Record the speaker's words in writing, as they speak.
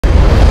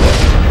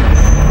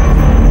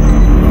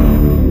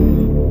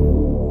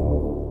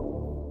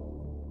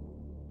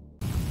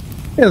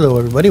Hello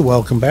everybody,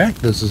 welcome back.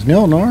 This is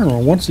Nilnyar and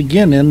we're once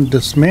again in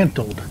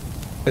Dysmantled.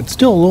 It's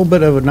still a little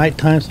bit of a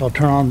nighttime, so I'll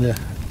turn on the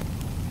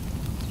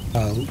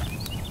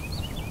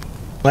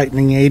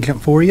lightning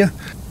agent for you,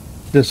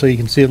 just so you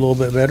can see a little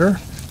bit better.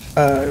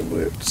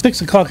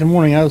 6 o'clock in the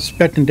morning. I was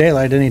expecting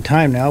daylight any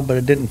time now, but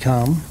it didn't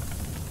come.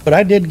 But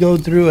I did go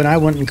through and I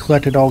went and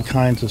collected all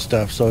kinds of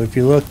stuff. So if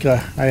you look, I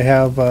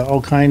have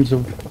all kinds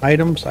of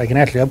items. I can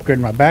actually upgrade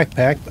my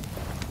backpack. But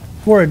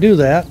before I do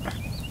that,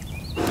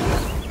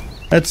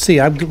 let's see,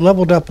 I've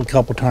leveled up a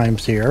couple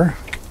times here.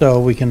 So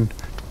we can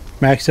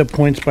max up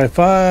points by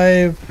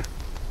 5.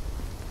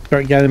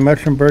 Start gathering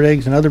mushroom, bird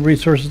eggs, and other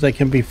resources that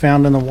can be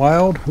found in the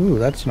wild. Ooh,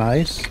 that's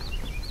nice.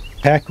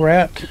 Pack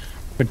rat,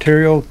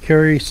 material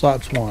carry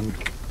slots 1.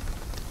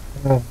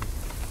 Oh.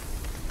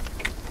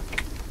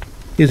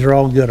 These are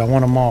all good. I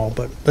want them all,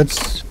 but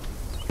let's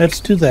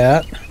do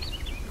that.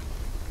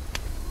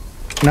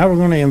 Now we're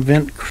going to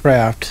invent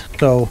craft.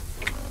 So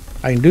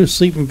I can do a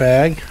sleeping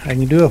bag. I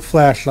can do a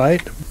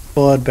flashlight,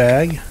 blood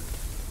bag,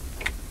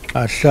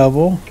 a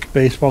shovel,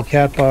 baseball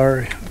cap.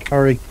 Or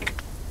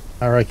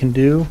I can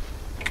do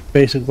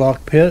basic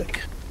lock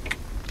pick.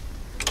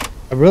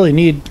 I really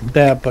need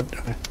that, but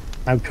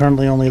I'm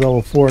currently only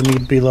level 4. I need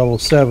to be level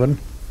 7.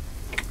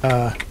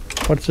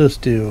 What's this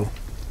do?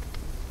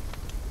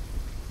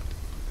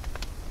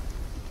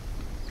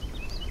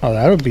 Oh,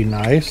 that would be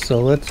nice.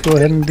 So let's go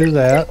ahead and do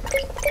that.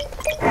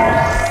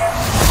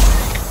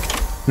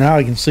 Now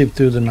I can sleep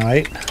through the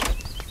night.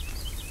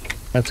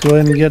 Let's go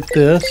ahead and get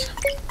this.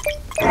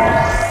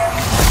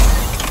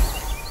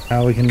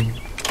 Now we can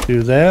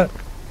do that.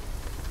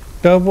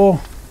 Shovel.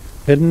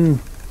 Hidden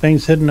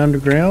things hidden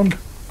underground.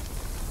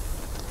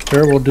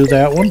 Sure, we'll do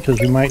that one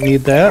because we might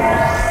need that.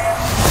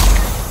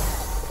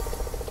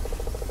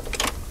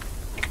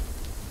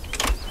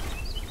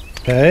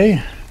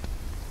 Okay.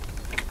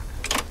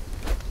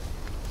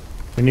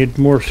 We need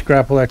more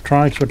scrap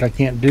electronics, which I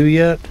can't do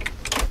yet.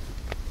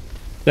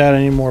 That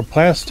any more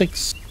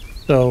plastics.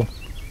 So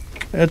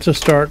it's a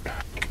start.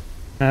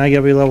 And I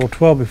gotta be level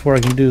 12 before I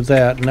can do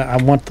that. And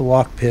I want the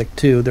lockpick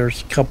too.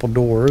 There's a couple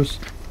doors.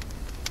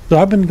 So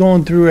I've been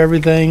going through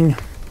everything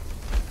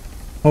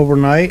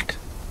overnight.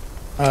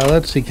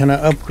 Let's see, can I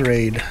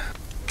upgrade?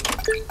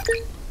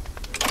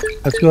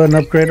 Let's go ahead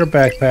and upgrade our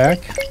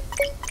backpack.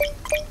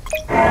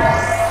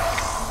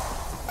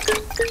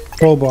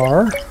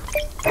 Crowbar.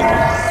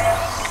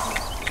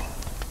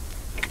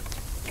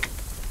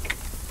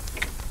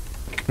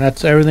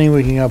 That's everything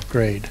we can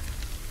upgrade.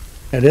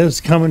 It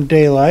is coming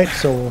daylight,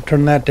 so we'll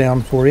turn that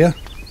down for you.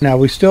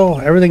 Now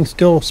everything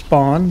still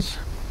spawns.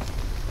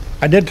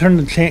 I did turn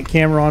the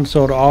camera on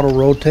so it auto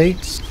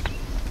rotates.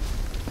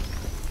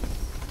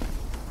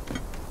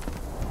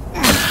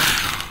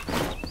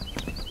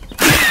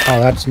 Oh,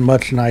 that's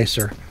much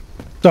nicer.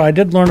 So I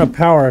did learn a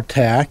power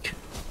attack.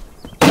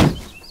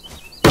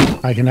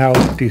 I can now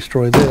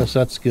destroy this.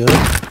 That's good.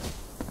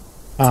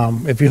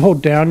 If you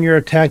hold down your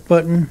attack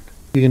button,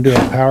 you can do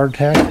a power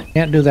attack.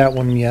 Can't do that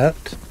one yet.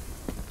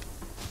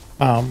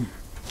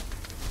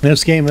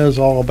 This game is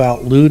all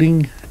about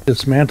looting,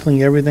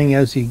 dismantling everything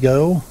as you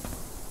go.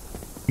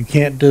 You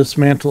can't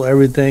dismantle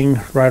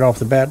everything right off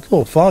the bat. It's a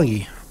little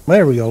foggy.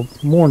 There we go.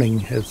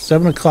 Morning. It's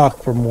 7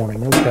 o'clock for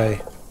morning. Okay.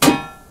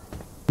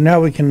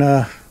 Now we can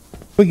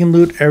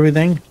loot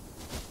everything.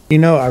 You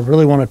know, I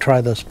really want to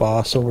try this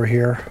boss over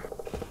here.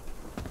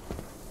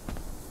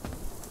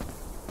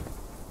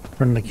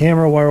 Turn the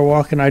camera while we're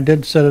walking. I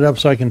did set it up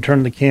so I can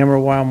turn the camera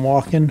while I'm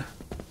walking.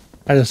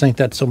 I just think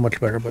that's so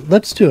much better. But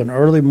let's do an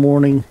early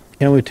morning.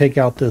 Can we take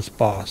out this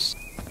boss?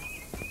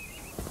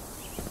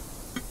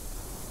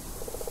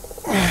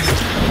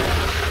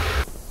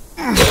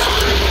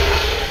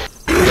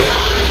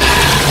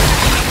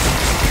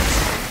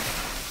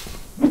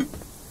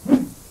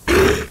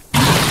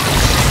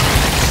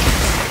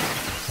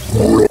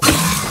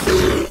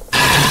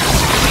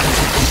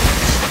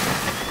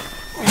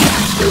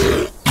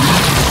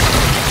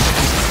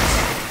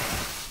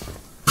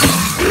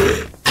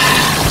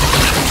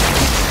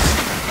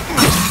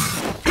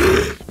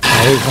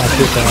 Not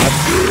too bad.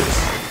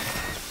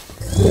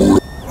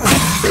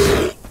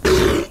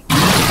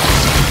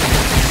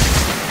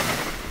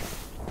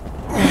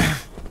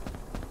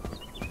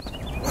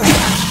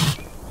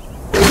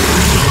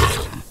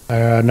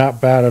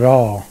 Not bad at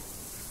all.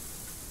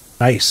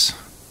 Nice.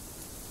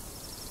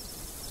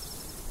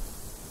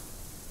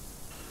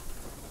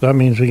 That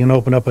means we can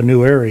open up a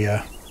new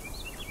area.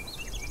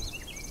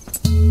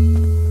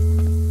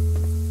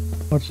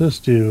 What's this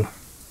do?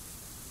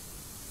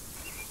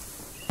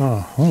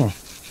 Oh, I'll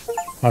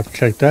have to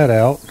check that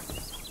out.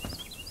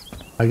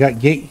 I got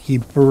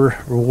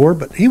Gatekeeper reward,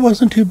 but he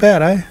wasn't too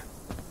bad. I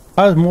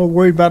was more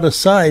worried about his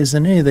size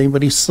than anything,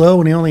 but he's slow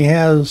and he only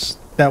has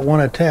that one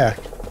attack.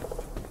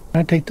 Can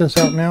I take this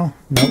out now?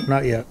 Nope,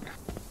 not yet.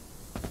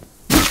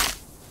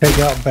 Take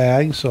out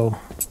bags, so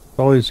it's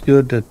always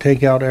good to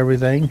take out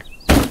everything.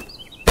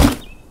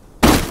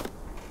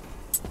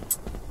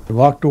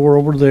 Locked door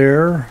over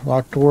there,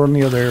 locked door in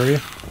the other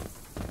area.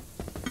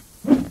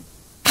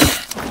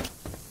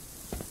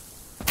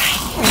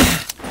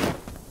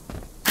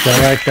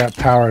 I like that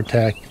power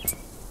attack.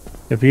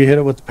 If you hit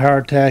it with the power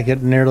attack,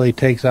 it nearly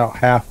takes out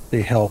half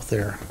the health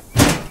there.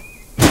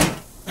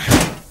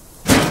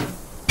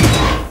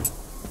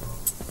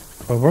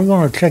 But we're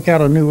going to check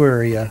out a new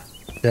area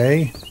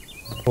today.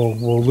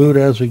 We'll loot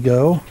as we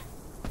go.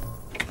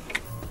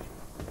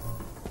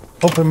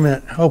 Open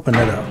it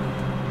up.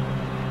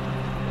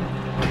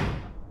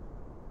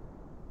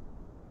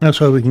 That's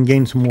why we can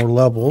gain some more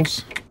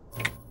levels.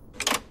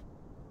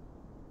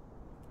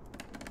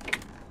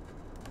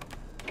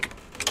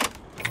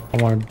 I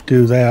want to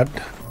do that.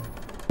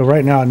 But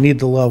right now I need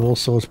the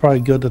levels, so it's probably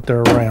good that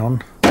they're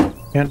around.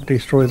 Can't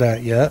destroy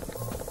that yet.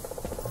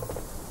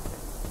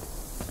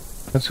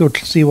 Let's go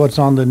see what's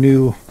on the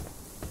new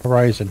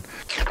horizon.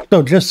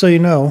 So just so you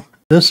know,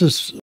 this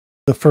is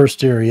the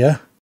first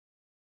area.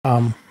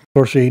 Of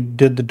course, we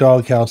did the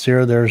doghouse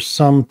here. There's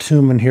some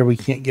tomb in here we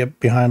can't get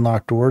behind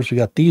locked doors. We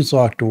got these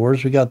locked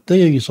doors. We got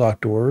these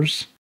locked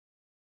doors.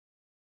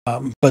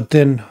 But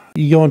then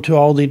you go into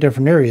all the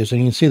different areas,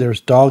 and you can see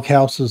there's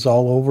doghouses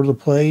all over the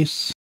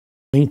place.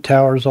 Link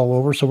towers all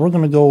over. So we're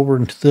going to go over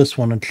into this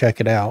one and check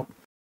it out.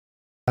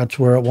 That's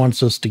where it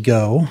wants us to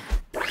go.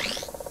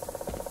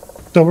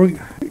 So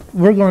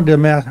we're going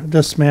to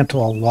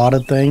dismantle a lot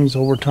of things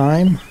over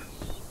time.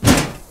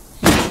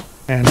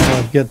 And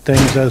get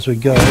things as we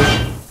go.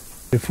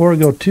 Before I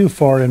go too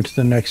far into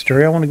the next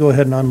area, I want to go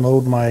ahead and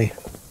unload my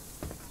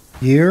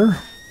gear.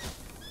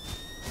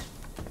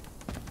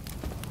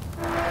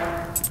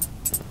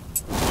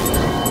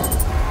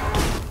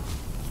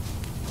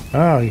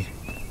 Oh,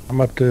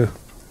 I'm up to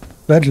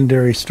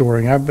legendary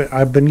storing.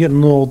 I've been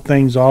getting little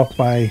things off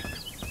by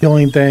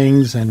killing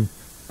things and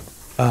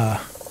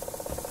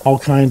all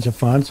kinds of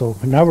fun. So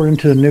now we're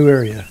into a new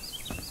area.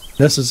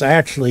 This is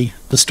actually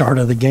the start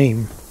of the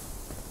game.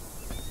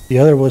 The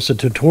other was a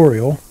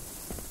tutorial.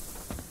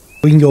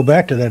 We can go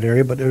back to that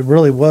area, but it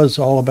really was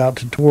all about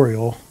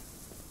tutorial.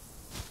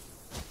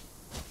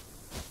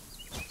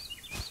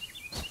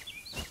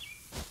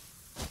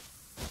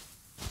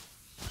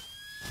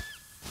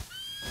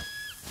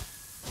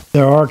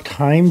 There are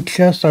time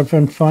chests I've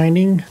been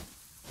finding.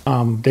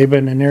 They've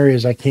been in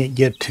areas I can't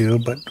get to,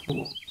 but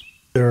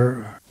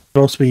they're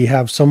supposed to be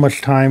have so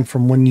much time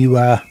from when you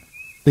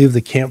leave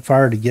the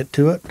campfire to get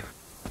to it.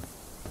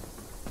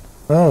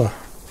 Oh.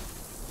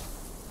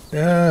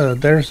 Yeah,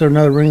 there's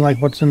another ring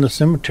like what's in the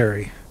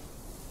cemetery.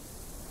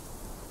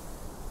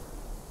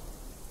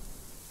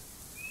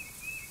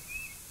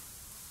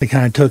 They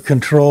kind of took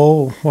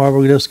control while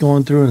we're just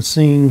going through and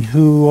seeing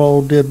who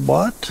all did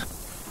what.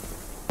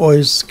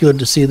 Always good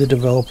to see the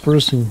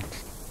developers and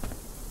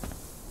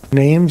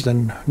names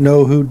and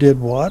know who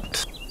did what.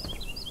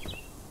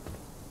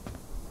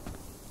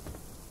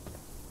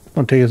 It's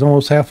going to take us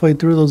almost halfway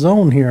through the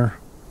zone here.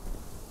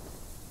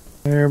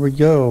 There we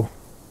go.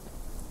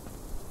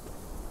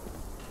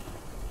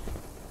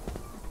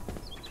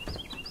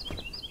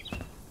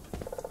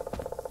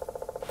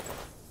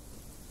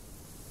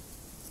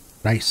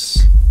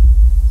 Nice.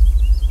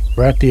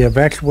 We're at the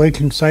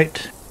evacuation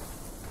site,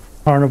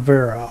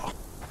 Carnivera.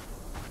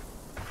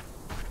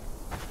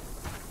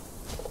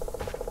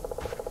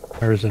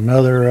 There's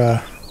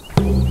another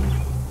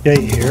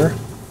gate here.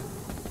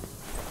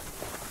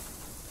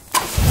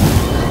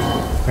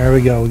 There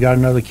we go. We got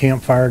another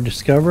campfire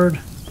discovered.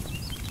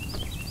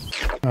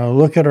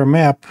 Look at our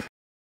map.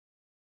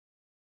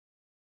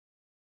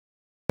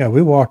 Yeah,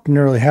 we walked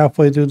nearly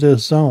halfway through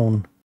this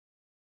zone.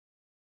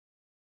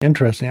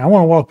 Interesting. I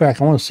want to walk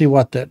back. I want to see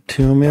what that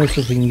tomb is,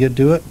 if we can get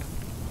to it.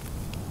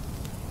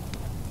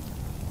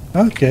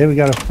 Okay, we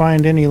got to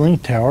find any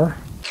link tower.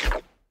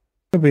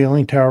 Could be a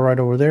link tower right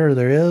over there.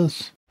 There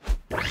is.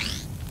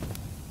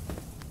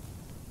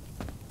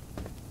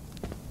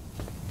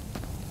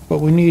 But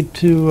we need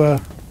to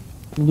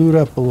loot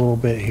up a little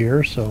bit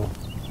here, so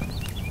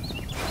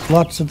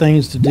lots of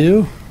things to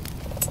do.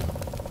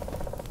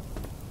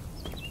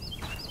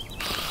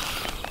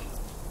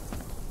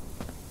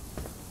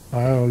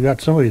 Oh, we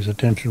got somebody's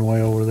attention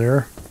way over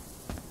there.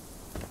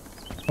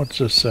 What's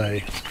this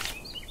say?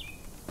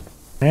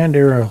 And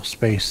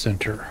Aerospace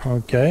Center.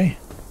 Okay.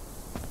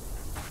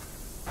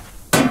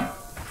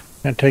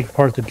 Can't take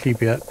apart the Jeep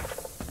yet.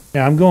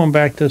 Yeah, I'm going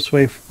back this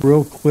way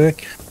real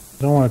quick.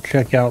 I don't want to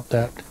check out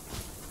that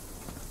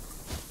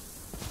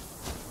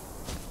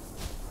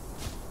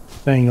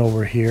thing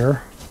over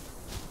here.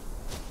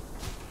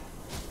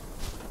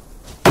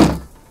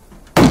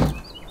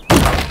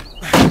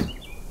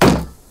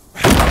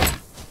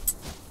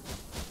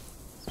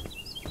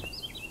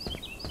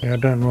 Yeah, I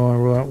don't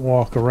want to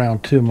walk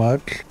around too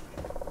much.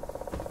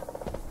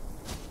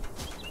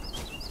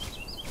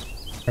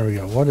 There we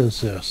go. What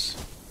is this?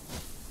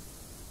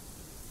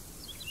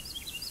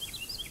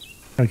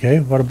 Okay,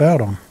 what about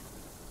them?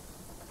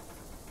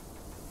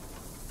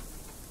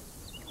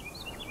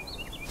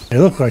 They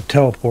look like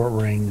teleport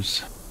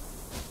rings.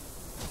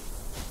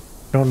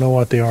 Don't know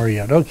what they are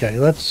yet. Okay,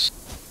 let's...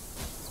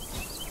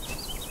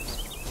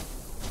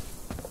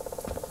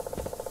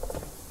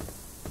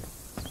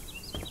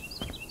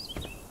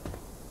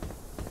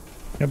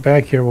 get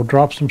back here. We'll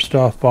drop some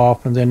stuff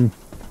off and then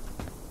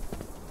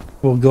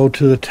We'll go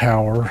to the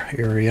tower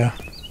area.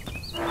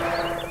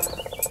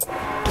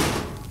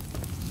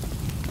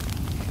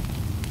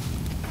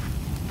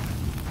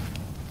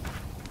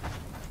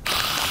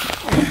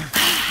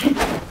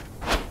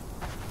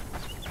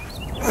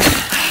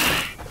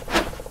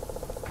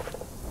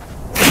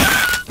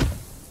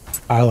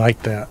 I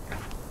like that.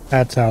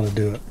 That's how to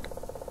do it.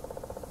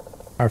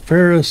 Our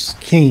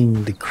fairest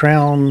king, the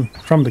crown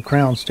from the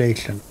crown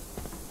station.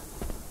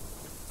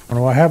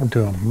 Wonder what happened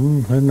to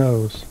him. Who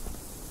knows?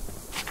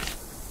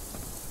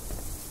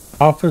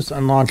 Office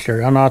and launch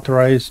area.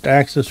 Unauthorized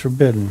access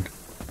forbidden.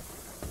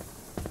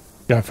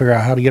 Gotta figure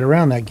out how to get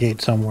around that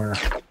gate somewhere.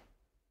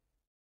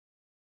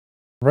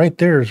 Right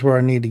there is where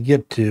I need to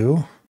get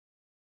to.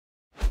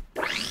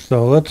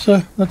 So let's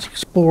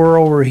explore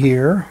over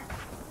here.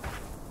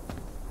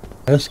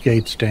 This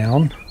gate's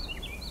down.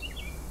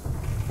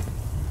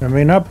 It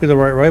may not be the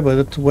right way, but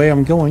it's the way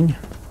I'm going.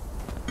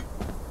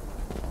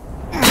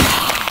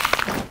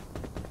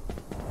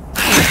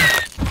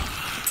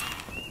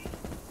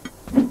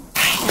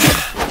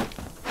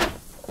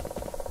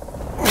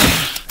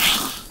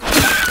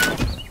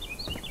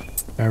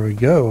 There we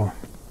go.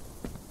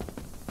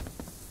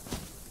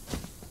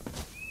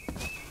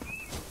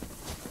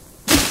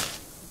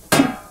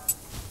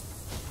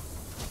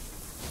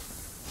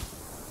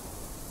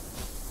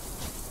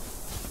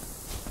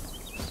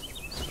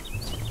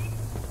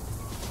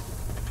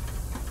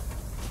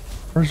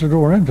 Where's the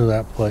door into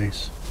that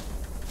place?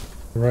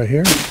 Right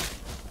here?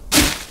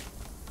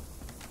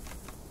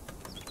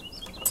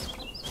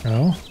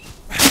 No.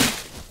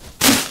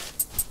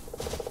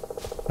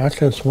 That's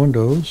just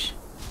windows.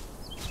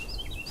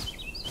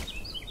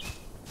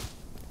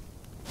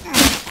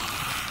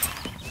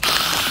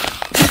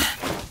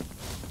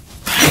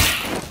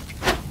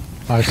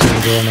 I see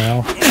the door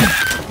now.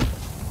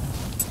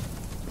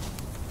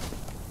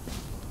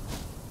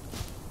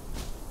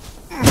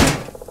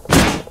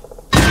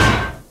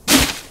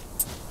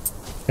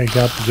 Take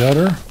out the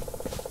gutter.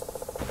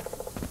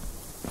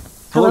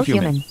 Hello,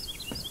 human.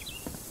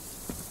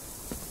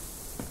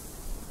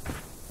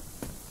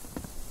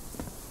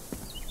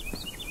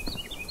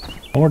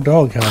 More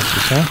dog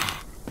houses, huh?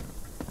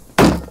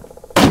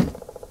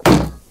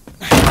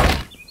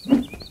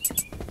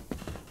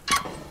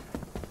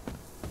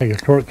 Take a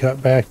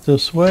shortcut back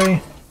this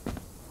way.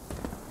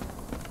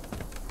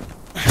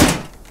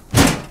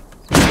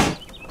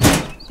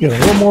 Get a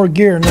little more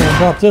gear and then I'll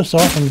drop this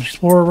off and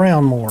explore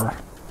around more.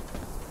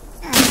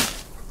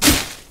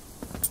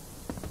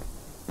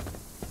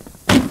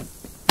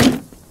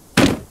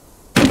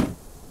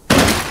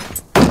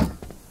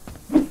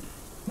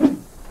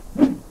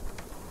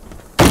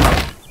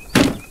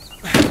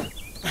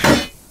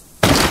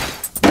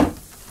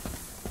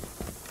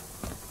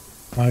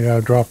 I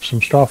gotta drop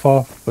some stuff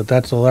off, but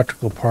that's the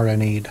electrical part I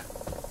need.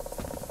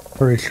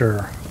 Pretty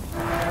sure.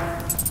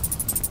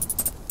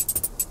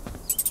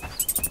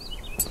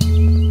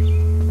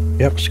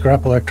 Yep,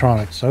 scrap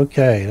electronics.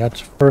 Okay,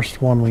 that's the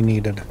first one we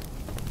needed.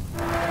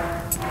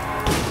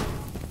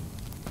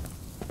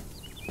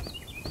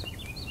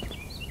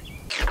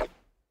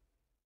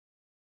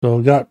 So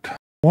we got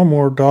one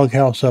more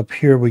doghouse up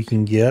here we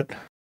can get.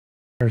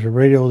 There's a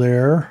radio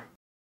there.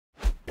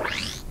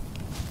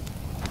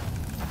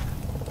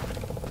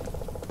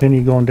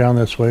 Continue going down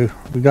this way.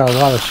 We got a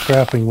lot of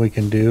scrapping we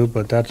can do,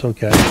 but that's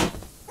okay.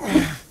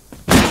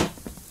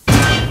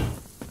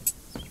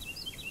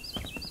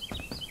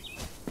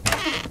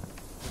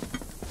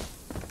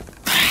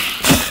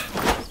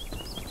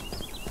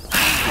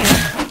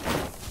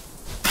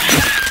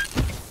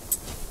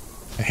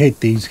 I hate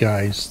these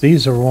guys.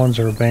 These are ones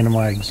that are a bane of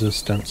my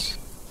existence.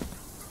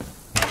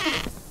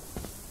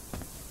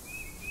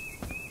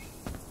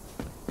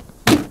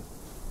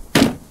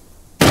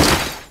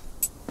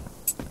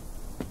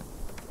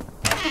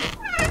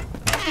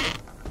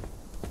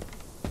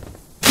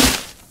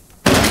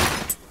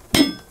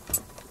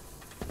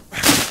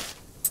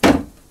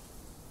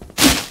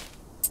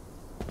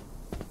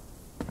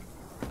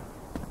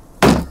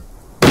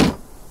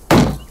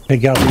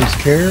 Take out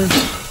these chairs.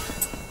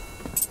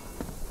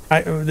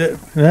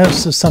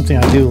 That's just something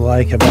I do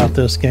like about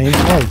this game.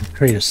 Oh,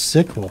 create a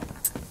sickle.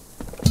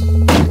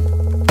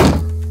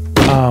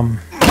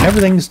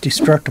 Everything's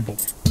destructible.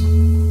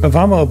 If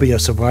I'm gonna be a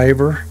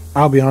survivor,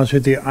 I'll be honest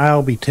with you,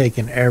 I'll be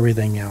taking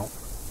everything out.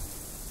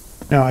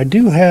 Now I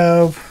do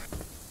have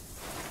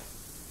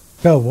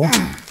shovel.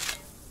 I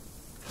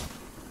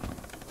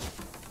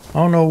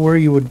don't know where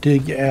you would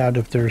dig at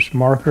if there's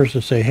markers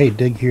to say, hey,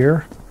 dig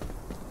here.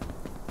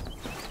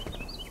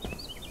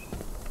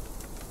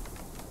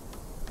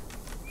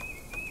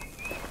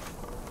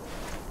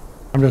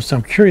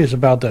 I'm curious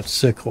about that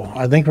sickle.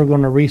 I think we're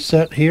going to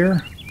reset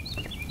here.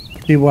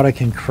 See what I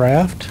can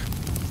craft.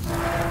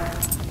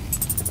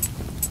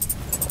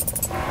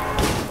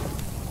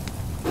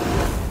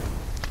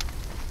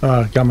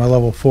 Got my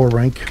level 4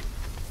 rank.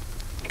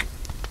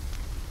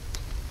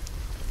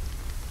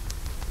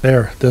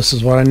 There, this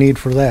is what I need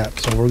for that.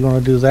 So we're going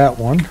to do that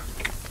one.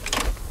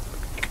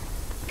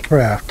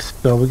 Craft.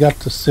 So we got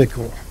the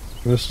sickle.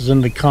 This is in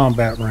the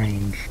combat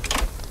range.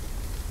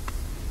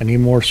 I need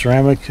more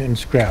ceramic and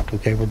scrap.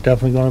 Okay, we're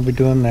definitely going to be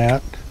doing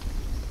that.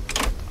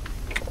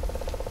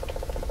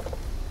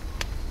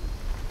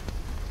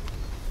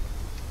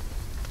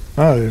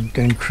 Oh, it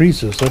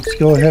increases. Let's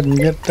go ahead and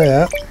get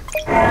that.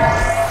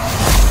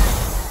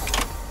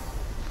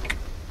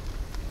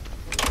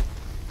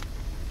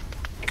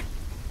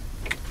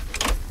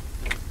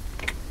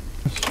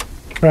 Let's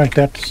track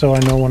that so I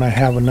know when I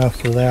have enough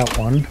for that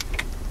one.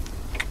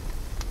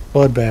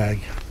 Blood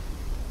bag.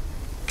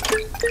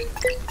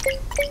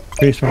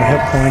 Increase my hit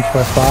points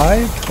by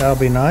 5. That'll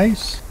be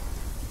nice.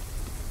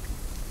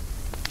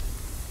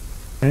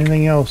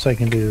 Anything else I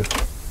can do?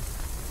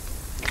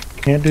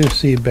 Can't do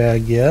seed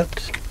bag yet.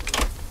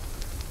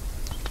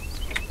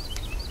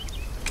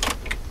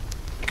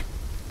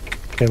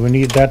 Okay, we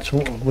need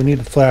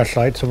a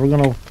flashlight, so we're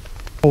gonna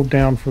hold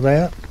down for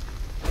that.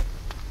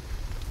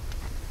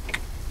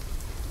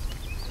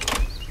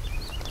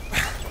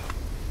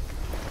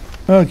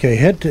 Okay,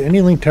 head to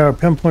any link tower,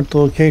 pinpoint the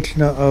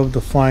location of the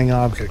flying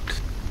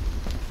object.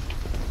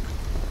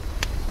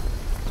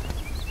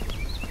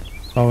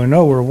 Well, we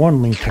know where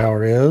one link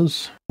tower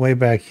is, way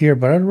back here,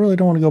 but I really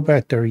don't want to go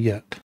back there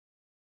yet.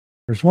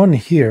 There's one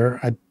here.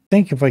 I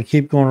think if I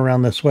keep going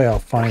around this way, I'll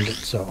find it,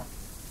 so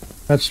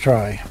let's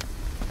try.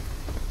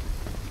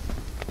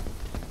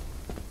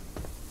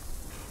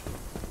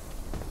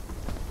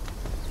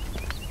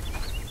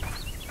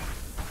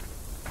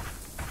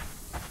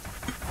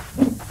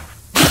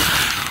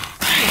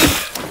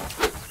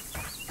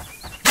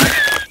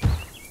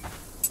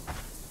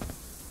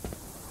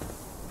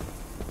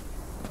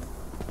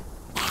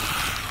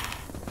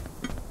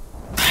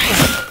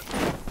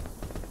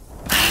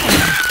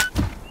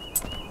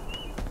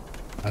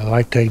 I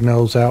like taking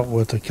those out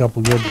with a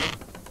couple good...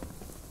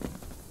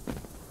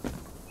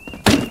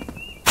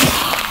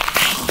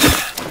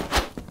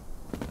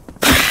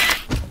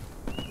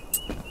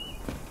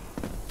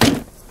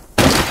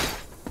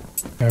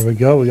 There we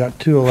go, we got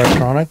 2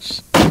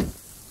 electronics.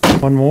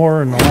 One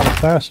more and a lot of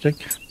plastic.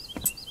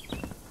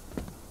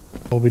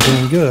 We'll be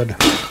doing good.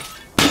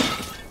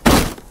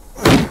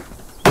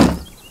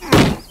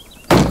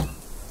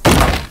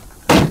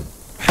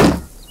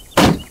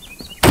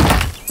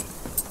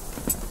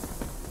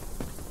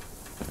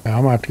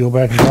 I'm gonna have to go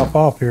back and drop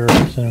off here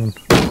soon.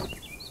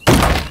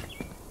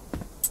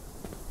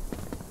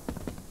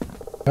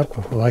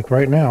 Yep, like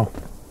right now.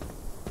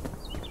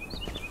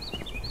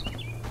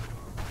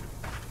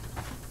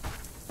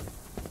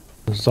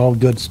 This is all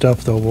good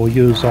stuff though, we'll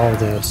use all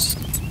this.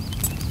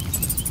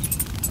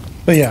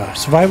 But yeah,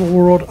 survival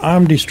world,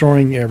 I'm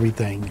destroying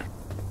everything.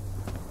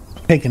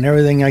 Taking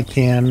everything I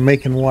can,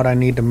 making what I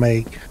need to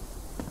make.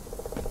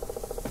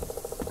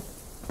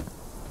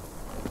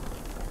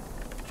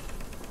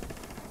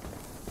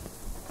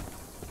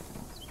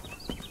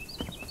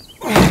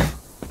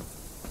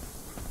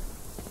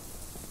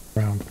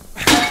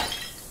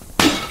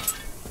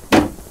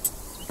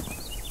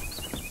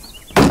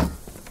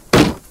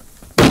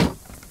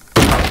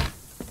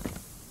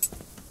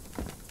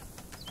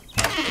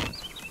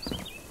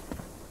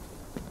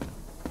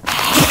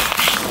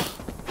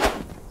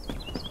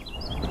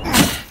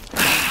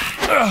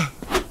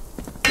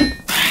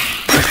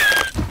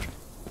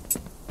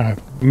 I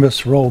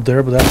misrolled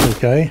there, but that's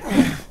okay.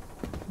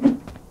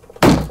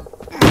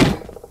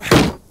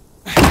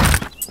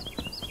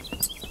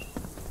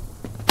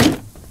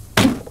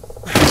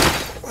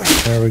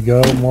 There we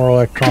go, more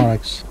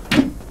electronics.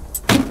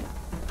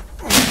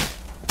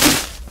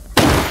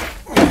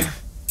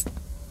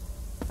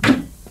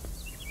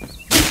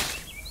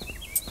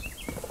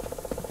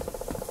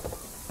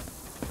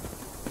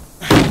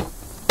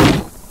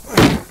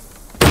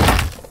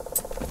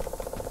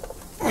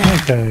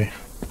 Okay.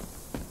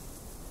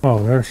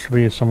 Oh, there should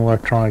be some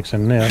electronics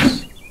in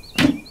this.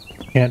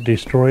 Can't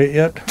destroy it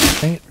yet.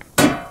 Dang it.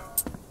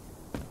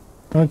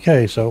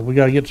 Okay, so we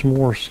gotta get some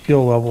more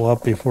skill level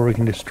up before we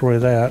can destroy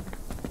that.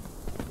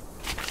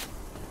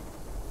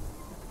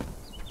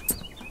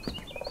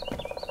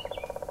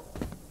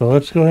 So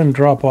let's go ahead and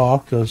drop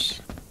off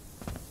because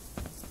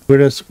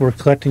we're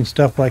collecting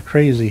stuff like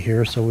crazy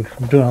here, so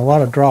we're doing a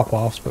lot of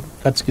drop-offs, but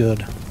that's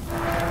good.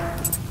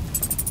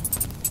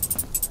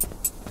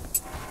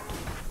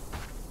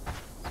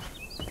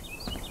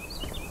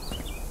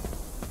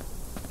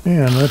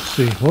 And let's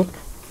see, whoop.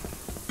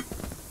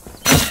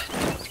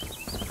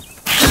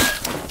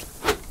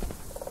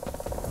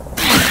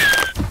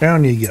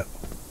 Down you go.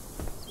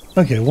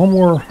 Okay, one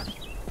more.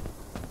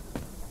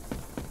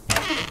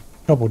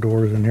 Couple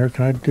doors in here.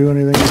 Can I do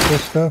anything with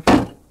this stuff?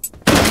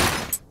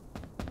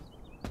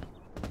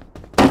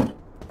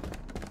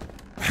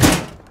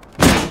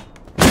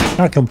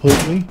 Not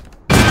completely.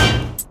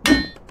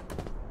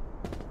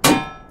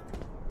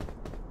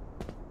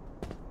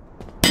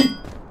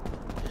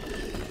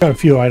 Got a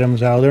few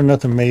items out there,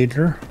 nothing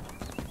major.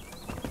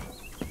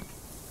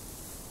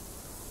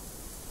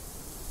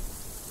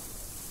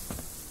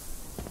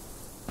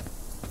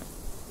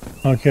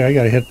 Okay, I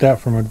gotta hit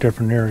that from a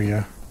different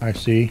area. I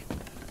see.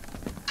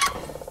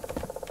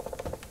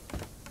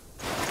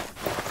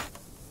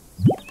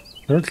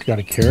 Dirt's got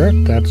a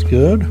carrot, that's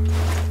good.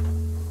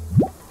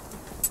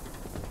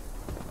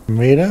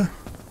 Tomato.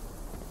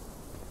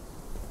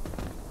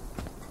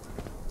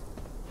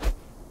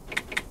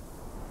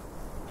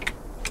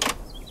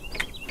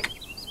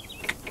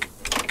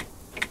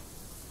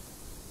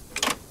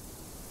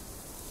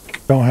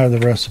 Don't have the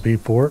recipe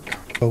for it,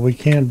 but we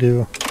can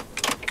do.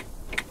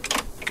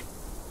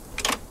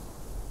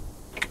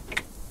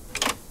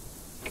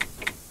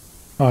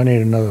 Oh, I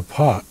need another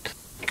pot.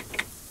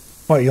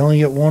 What, you only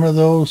get one of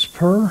those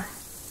per?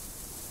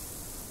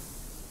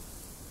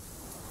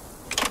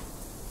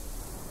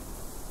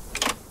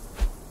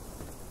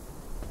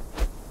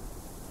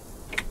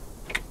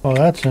 Oh,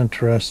 that's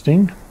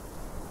interesting.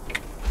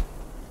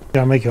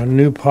 Gotta make a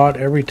new pot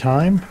every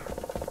time.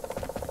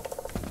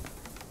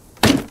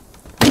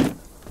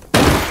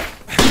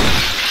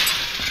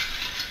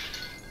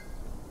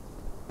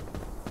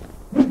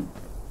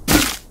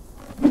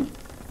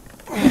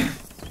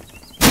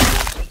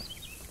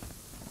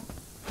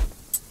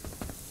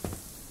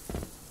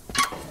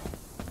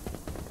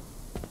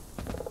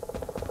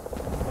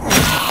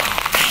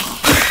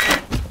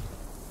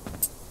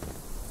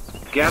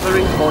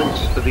 Gathering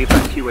points for the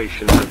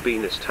evacuation have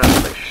been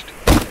established.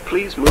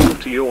 Please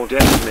move to your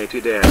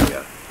designated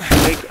area.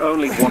 Take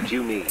only what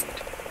you need.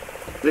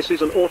 This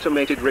is an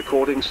automated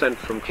recording sent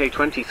from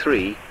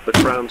K23, the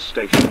ground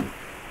station.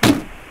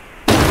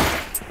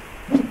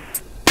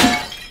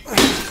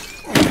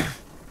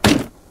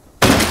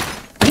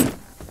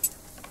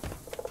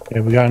 Okay,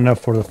 we got enough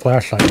for the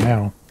flashlight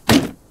now.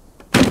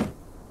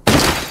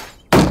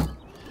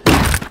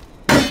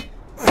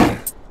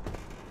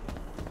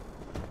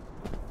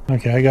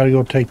 Okay, I gotta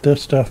go take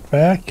this stuff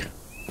back.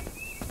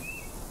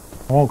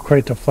 I won't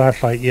create the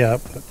flashlight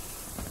yet, but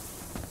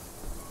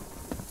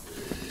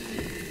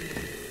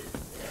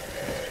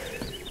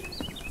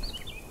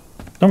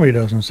somebody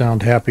doesn't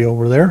sound happy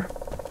over there.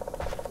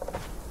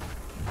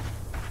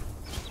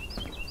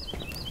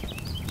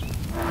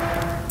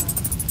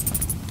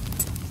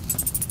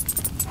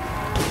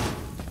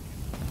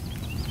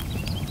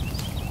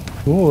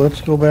 Cool,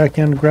 let's go back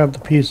in and grab the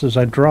pieces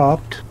I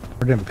dropped,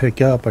 or didn't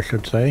pick up, I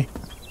should say.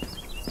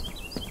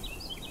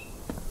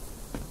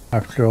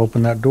 After I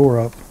open that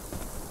door up.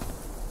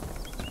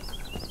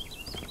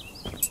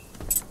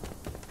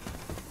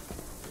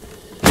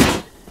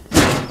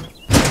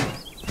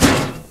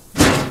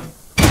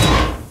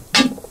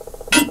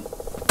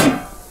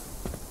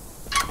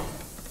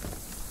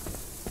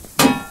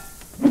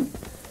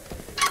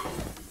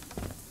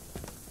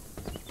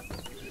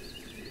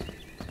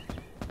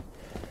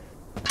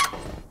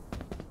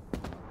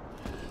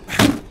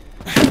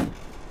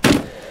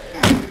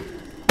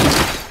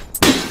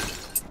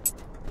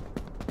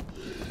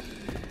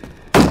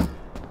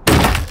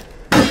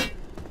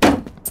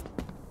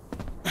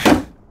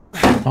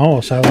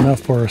 Almost have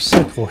enough for a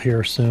sickle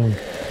here soon.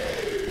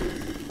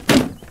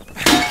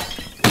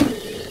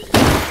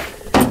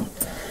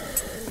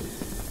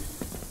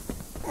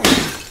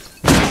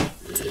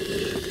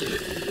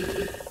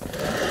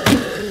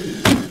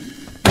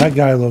 That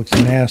guy looks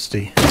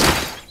nasty.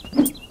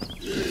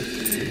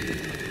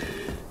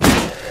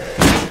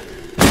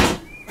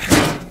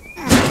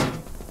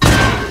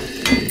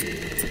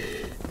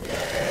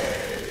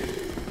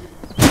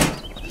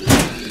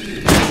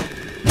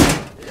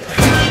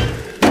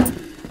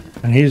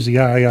 And he's the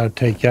guy I gotta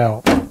take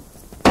out.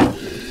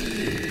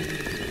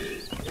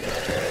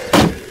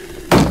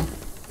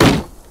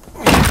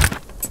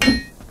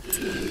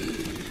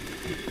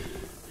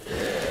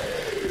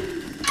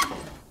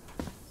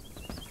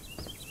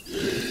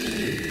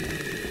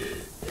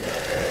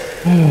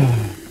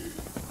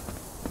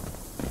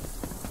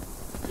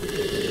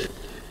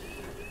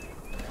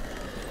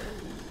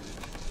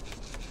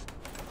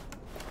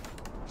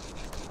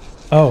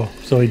 Oh,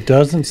 so he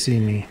doesn't see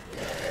me.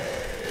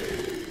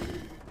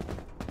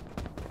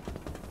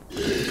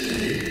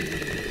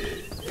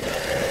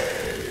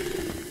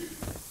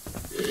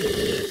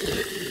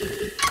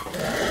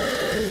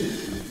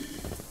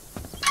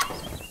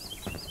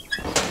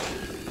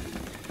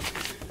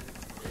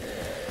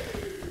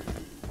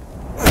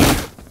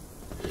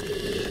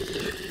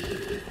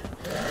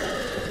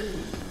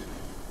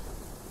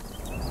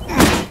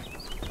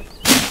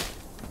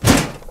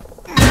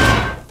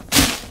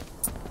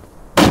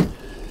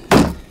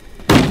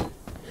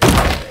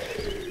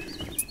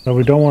 So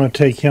we don't want to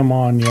take him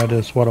on yet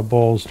is what it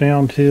boils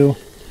down to.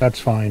 That's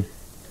fine.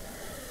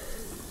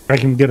 I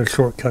can get a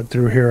shortcut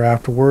through here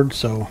afterwards,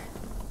 so.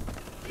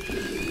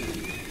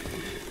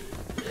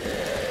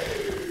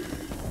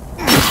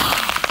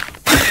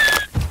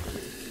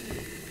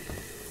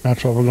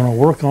 That's what we're going to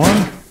work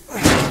on.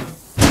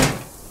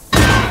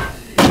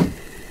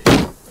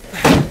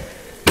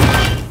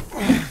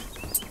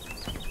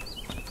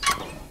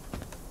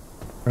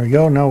 There we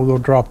go. Now we'll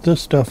go drop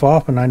this stuff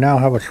off, and I now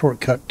have a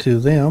shortcut to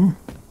them.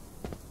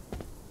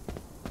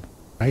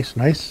 Nice,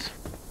 nice.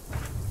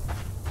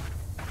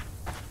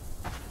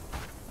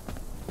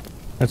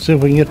 Let's see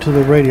if we can get to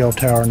the radio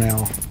tower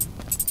now.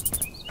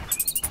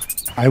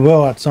 I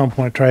will at some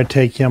point try to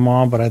take him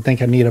on, but I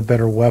think I need a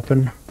better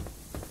weapon.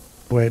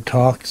 The way it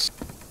talks.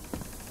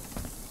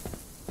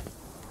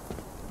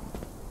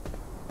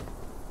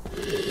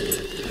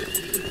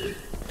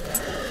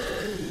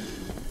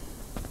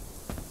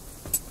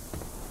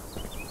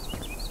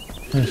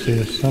 Let's see,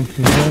 there's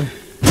something there.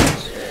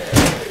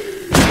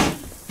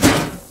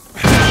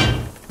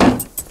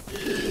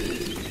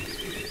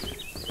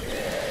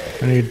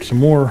 I need some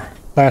more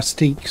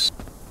plastiques.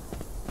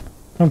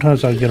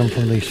 Sometimes I get them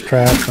from these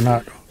traps, but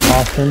not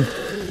often.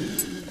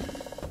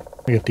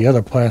 I get the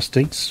other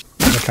plastics,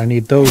 which I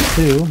need those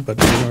too, but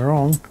don't get me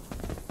wrong.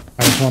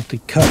 I just want the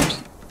cups.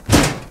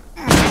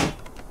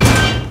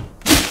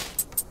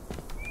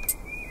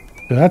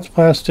 So that's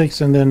plastics,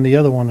 and then the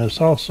other one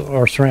is also,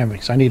 or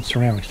ceramics. I need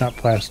ceramics, not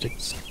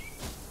plastics.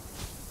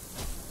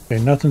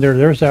 Okay, nothing there.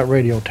 There's that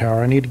radio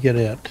tower. I need to get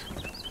it.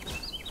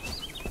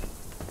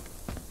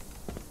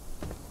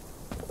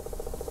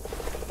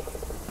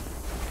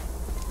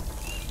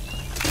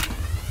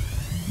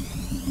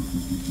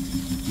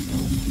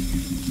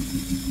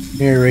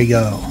 Here we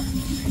go.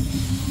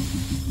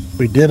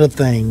 We did a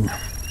thing.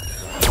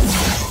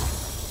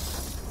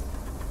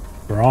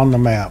 We're on the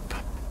map.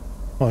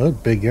 Oh, that's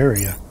a big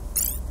area.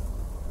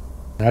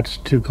 That's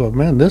too cool.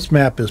 Man, this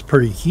map is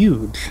pretty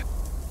huge.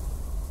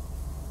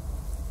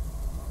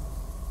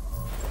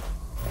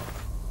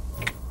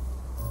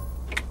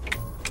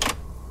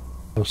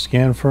 So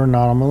scan for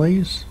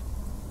anomalies.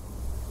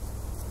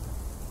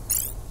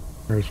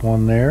 There's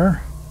one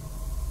there.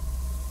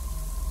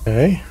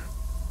 Okay.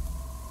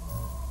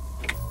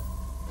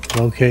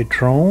 Locate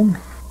drone.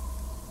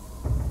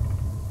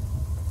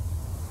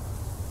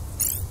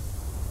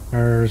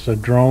 There's a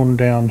drone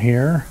down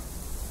here.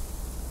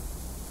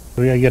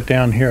 We gotta get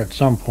down here at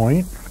some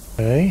point.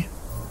 Okay.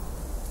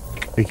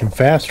 We can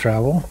fast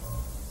travel.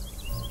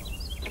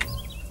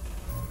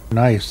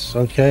 Nice.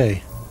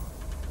 Okay.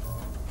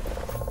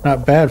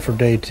 Not bad for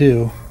day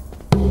 2.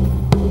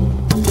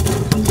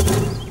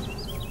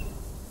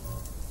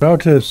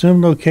 About to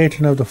assume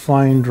location of the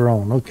flying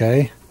drone.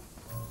 Okay.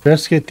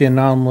 Investigate the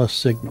anomalous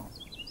signal.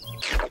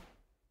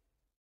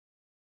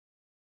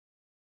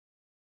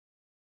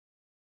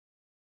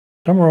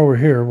 Somewhere over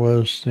here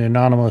was the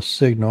anonymous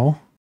signal.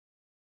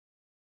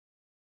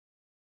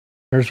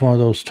 There's one of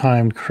those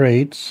timed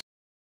crates.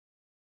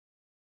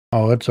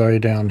 Oh, it's already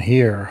down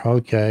here.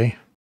 Okay.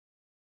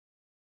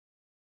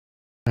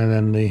 And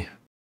then the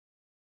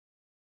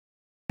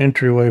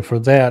entryway for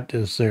that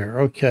is there.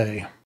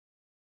 Okay.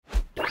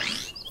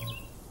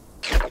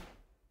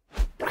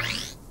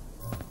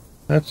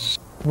 That's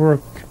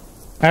work.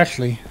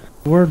 Actually,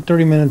 we're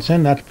 30 minutes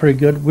in. That's pretty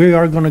good. We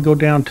are going to go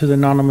down to the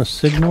anonymous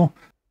signal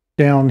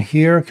down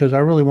here because I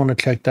really want to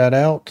check that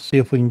out, see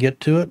if we can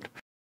get to it.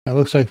 It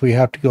looks like we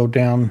have to go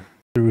down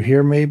through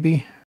here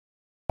maybe.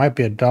 Might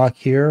be a dock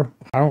here.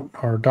 Or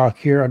a dock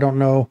here. I don't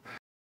know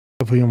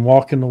if we can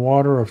walk in the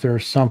water or if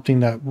there's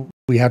something that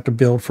we have to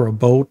build for a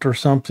boat or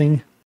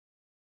something.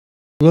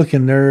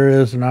 Looking, there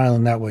is an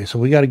island that way. So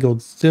we got to go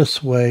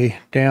this way,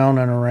 down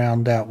and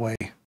around that way.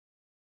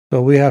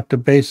 So we have to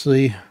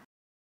basically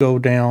go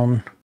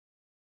down,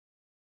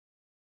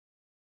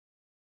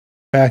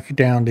 back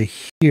down to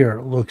here,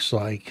 it looks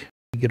like,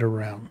 to get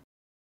around.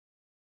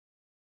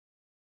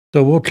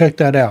 So we'll check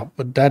that out,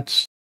 but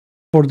that's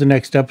for the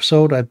next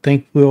episode. I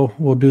think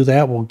we'll do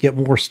that. We'll get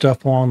more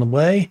stuff along the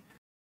way,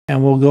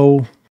 and we'll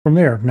go from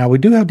there. Now, we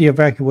do have the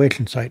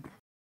evacuation site.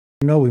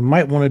 You know, we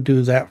might want to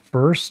do that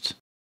first,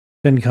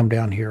 then come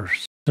down here.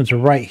 Since we're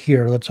right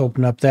here, let's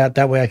open up that.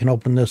 That way I can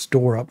open this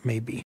door up,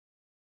 maybe.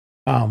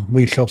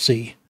 We shall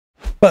see.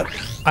 But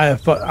I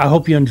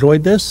hope you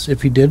enjoyed this.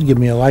 If you did, give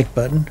me a like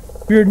button.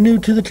 If you're new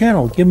to the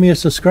channel, give me a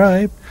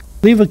subscribe.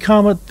 Leave a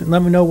comment and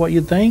let me know what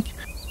you think.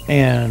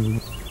 And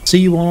see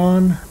you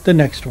on the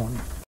next one.